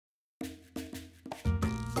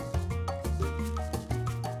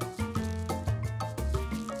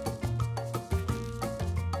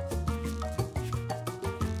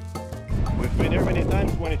We've been here many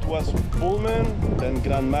times when it was Pullman, then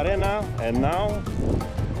Gran Marena, and now...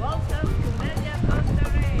 Welcome to Melia Costa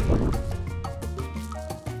Rey.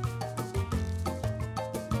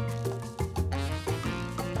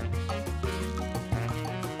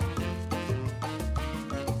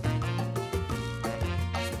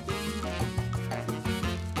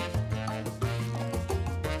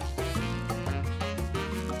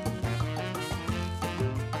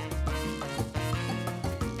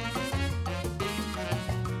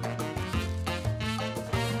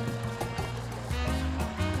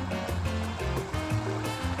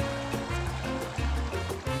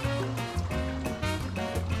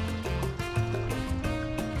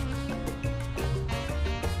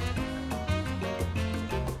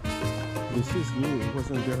 This is new, it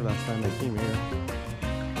wasn't there last time I came here.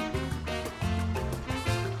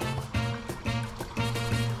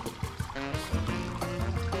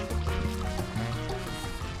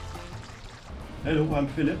 Hello, I'm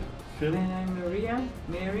Philip. Phil. And I'm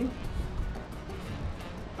Mary.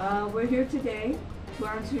 We're here today to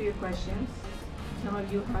answer your questions. Some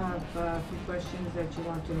of you have a few questions that you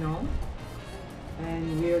want to know.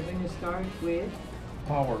 And we are going to start with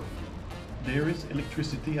Power. There is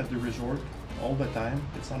electricity at the resort all the time.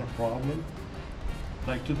 It's not a problem.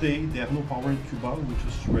 Like today, they have no power in Cuba. We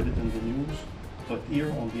just read it in the news. But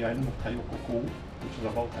here on the island of Cayo Coco, which is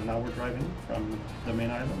about an hour driving from the main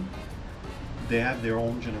island, they have their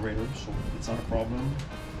own generators, so it's not a problem.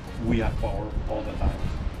 We have power all the time.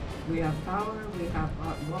 we have power, we have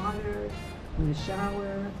hot water in the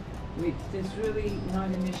shower. It's really not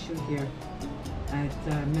an issue here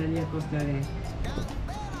at Melia Costa Rey.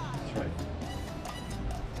 That's right.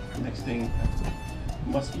 Next thing,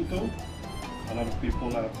 mosquito. A lot of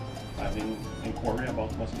people are having inquiry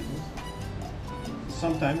about mosquitoes.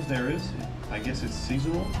 Sometimes there is. I guess it's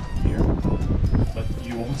seasonal here, but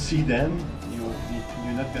you won't see them.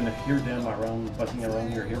 You're not gonna hear them around, buzzing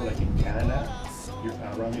around your ear like in Canada.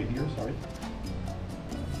 Around your ear, sorry.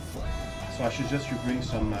 So I suggest you bring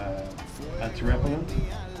some anti-repellent,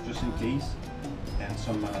 just in case, and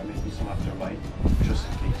some maybe some afterlight, just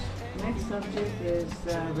in case. Next subject is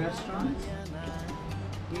restaurants.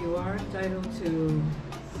 You are entitled to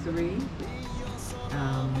 3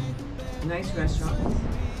 nice restaurants,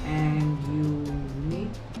 and you need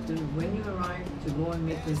to, when you arrive, to go and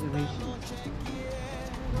make reservations.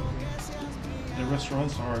 The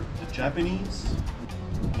restaurants are the Japanese,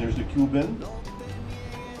 there's the Cuban,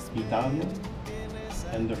 Italian,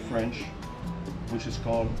 and the French, which is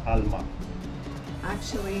called Alma.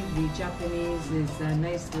 Actually, the Japanese is a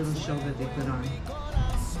nice little show that they put on.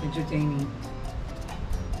 Entertaining.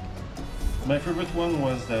 My favorite one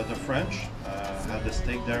was the French. Had the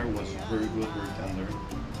steak there, was very good, very tender.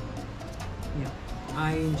 Yeah,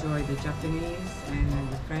 I enjoy the Japanese and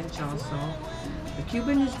the French also. The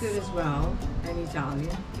Cuban is good as well, and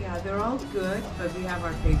Italian. Yeah, they're all good, but we have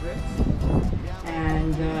our favorites.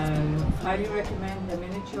 And highly recommend the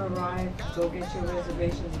minute you arrive, go get your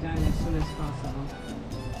reservations done as soon as possible.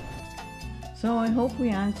 So I hope we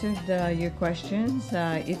answered your questions.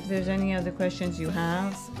 If there's any other questions you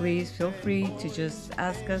have, please feel free to just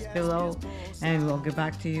ask us below, and we'll get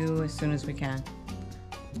back to you as soon as we can.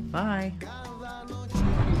 Bye.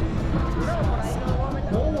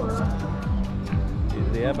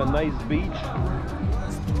 They have a nice beach,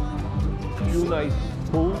 few nice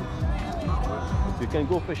pools. You can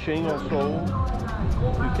go fishing also.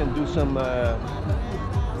 You can do some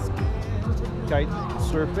kite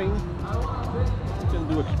surfing. You can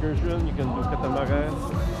do excursion. You can do catamaran.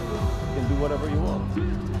 You can do whatever you want.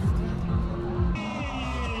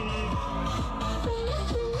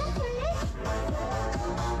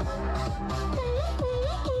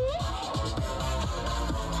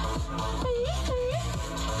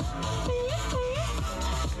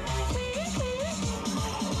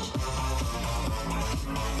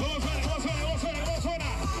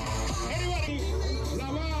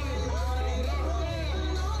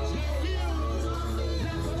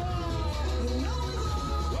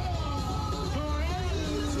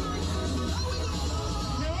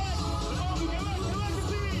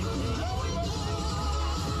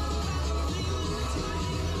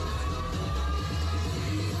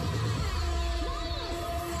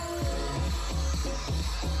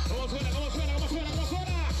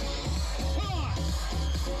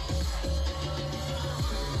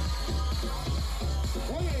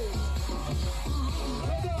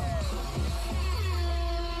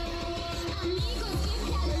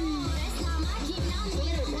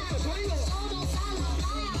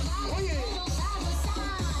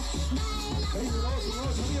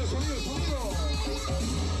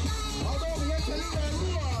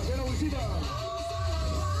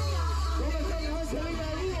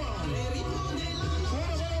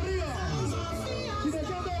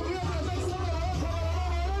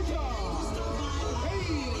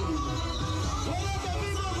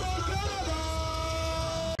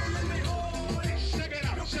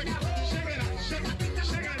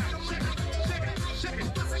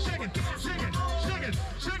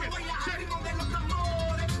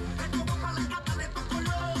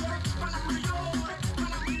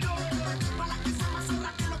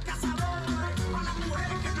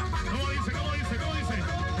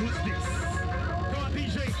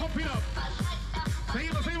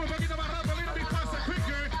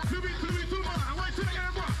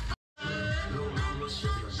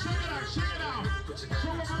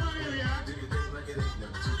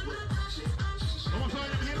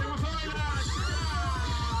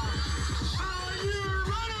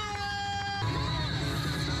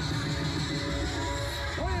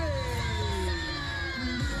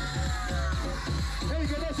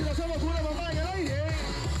 Empezamos con una mamá en el aire.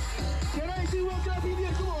 Can I see one clap in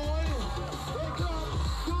here? Come on. One clap.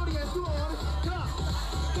 Do it again. Come on. Clap.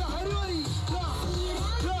 Clap. Everybody. Clap.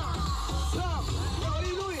 Clap. Clap. What are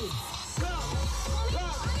you doing? Clap.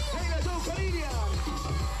 Clap. Hey, let's go Canadian.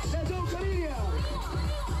 Let's go Canadian.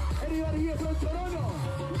 Anybody here from Toronto?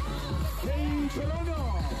 Hey, Toronto.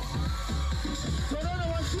 Toronto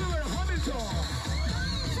was silver. Hamilton.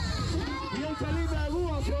 Bien salida de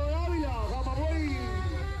Cuba, Ciudad de Ávila. Vamos, boy.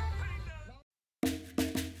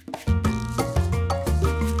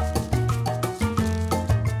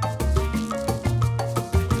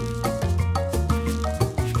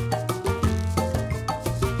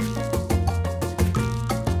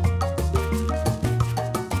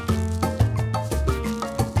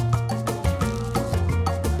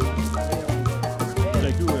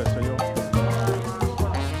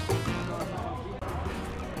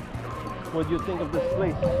 What do you think of this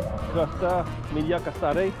place? Melia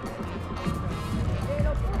Costa Rey.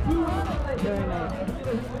 Very nice.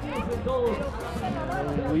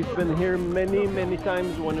 We've been here many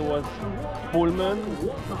times when it was Pullman,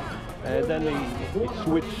 and then we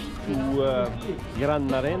switched to Gran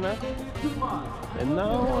Marena, and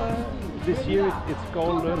now this year it's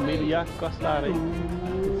called Melia Costa Rey.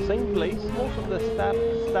 Same place. Most of the staff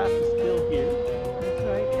is still here. That's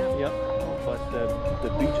right, yeah. Yep, but the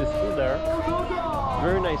beach is still there.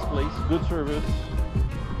 Very nice place, good service.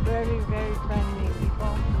 Very, very friendly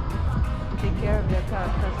people. Take care of their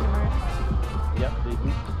customers. Yep, they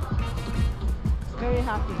do. Very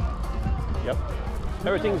happy. Yep,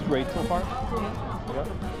 everything's great so far. Yeah. Yep.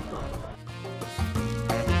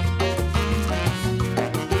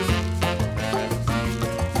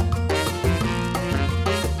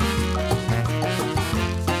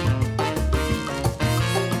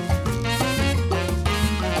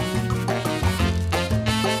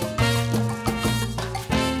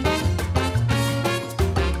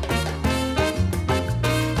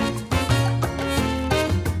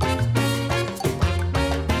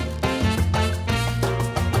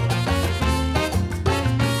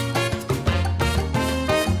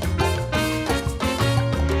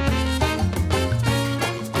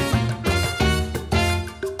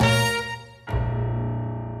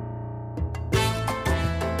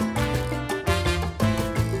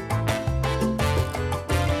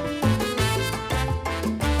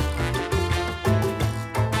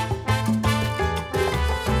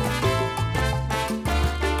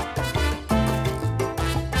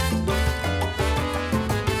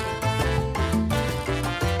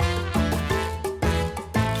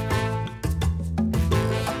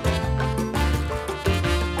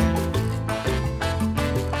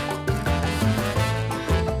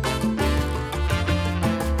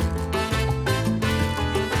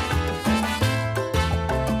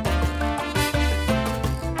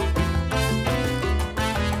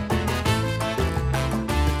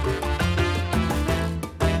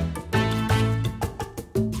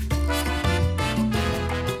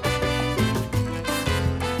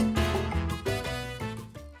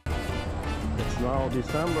 Now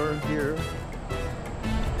December here.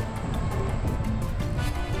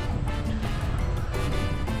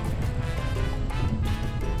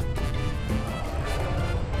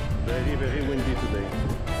 Very windy today.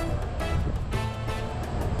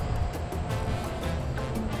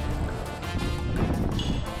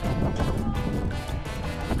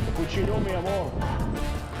 Cappuccino, mi amor.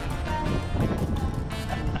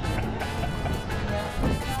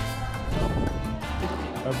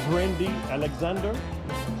 A brandy Alexander,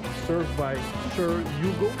 served by Sir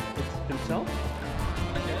Hugo himself.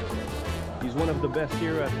 He's one of the best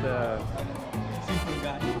here at the Simple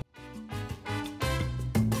Guy.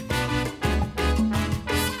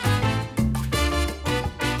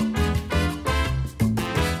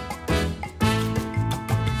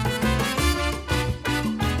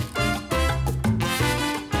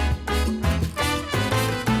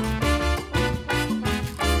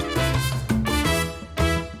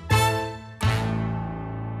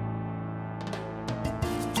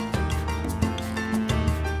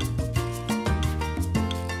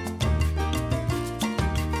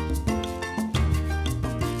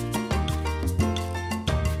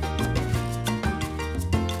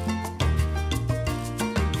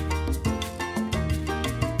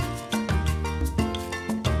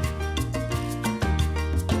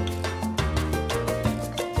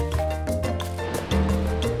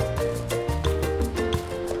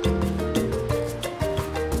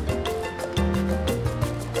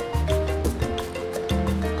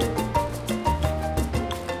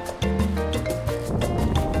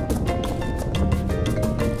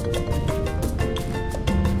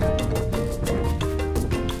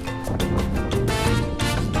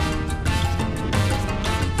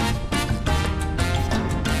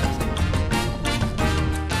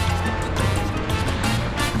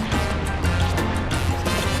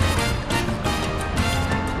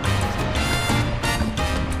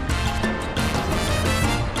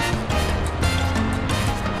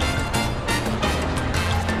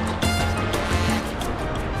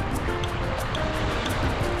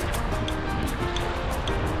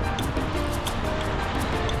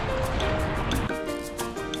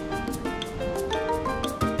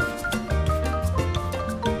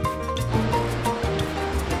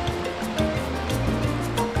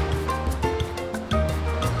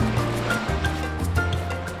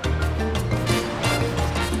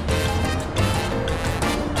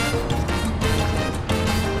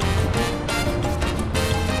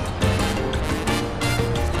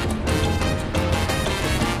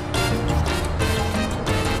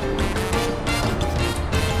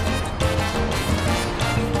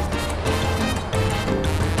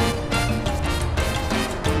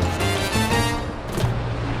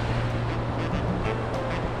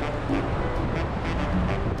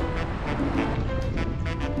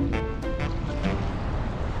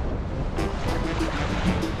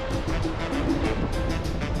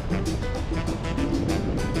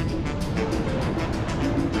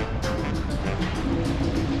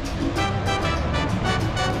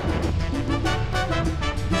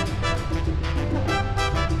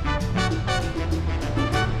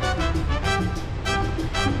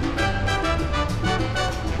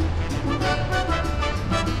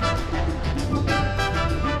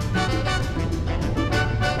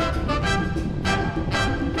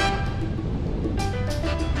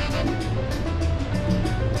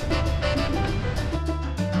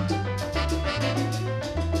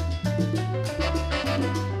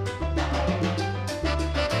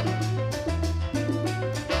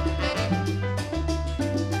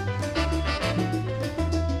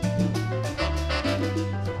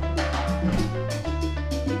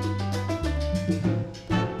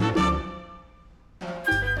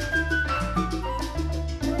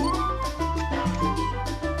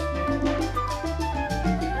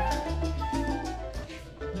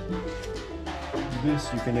 this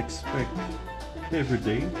you can expect every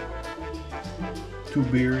day 2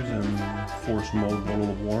 beers and 4 small bottles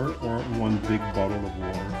of water, or 1 big bottle of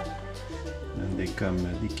water. And they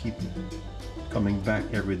keep coming back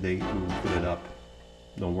every day to fill it up.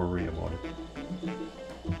 Don't worry about it.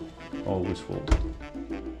 Always full.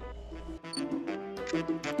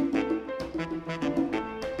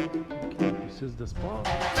 Okay, this is the spot.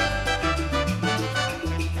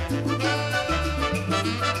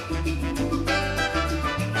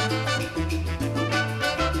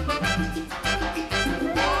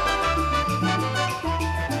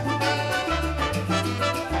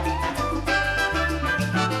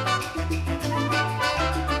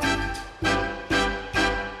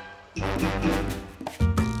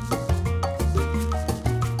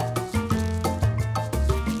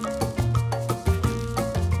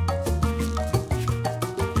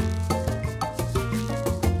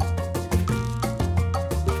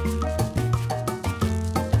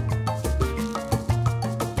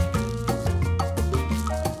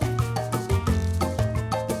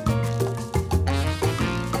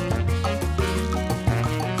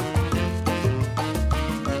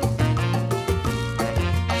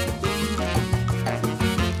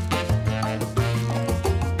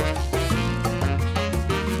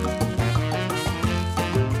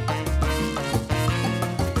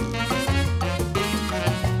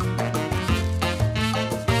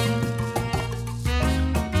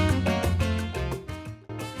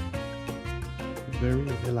 Very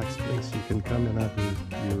relaxed place. You can come and have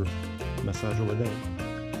your massage over there.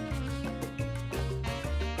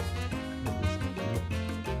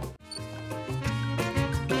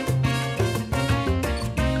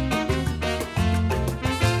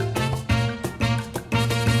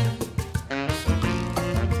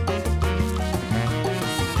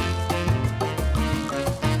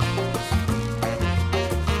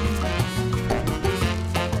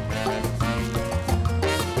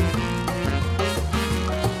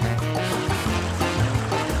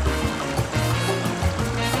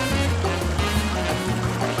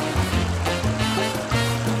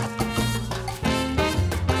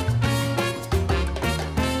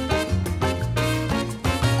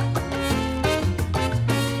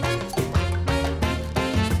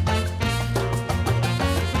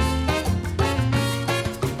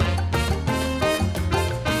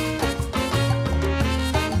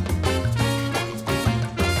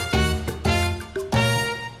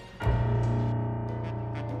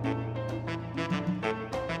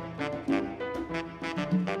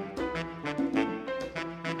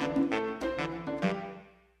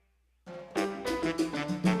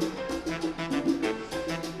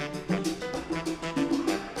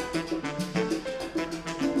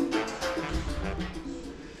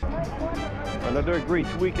 Another great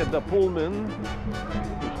week at the Pullman,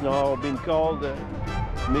 which now been called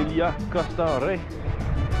Melia Costa Rey.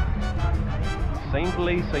 Same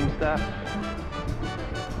place, same staff.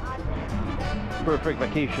 Perfect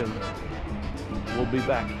vacation. We'll be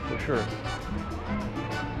back for sure.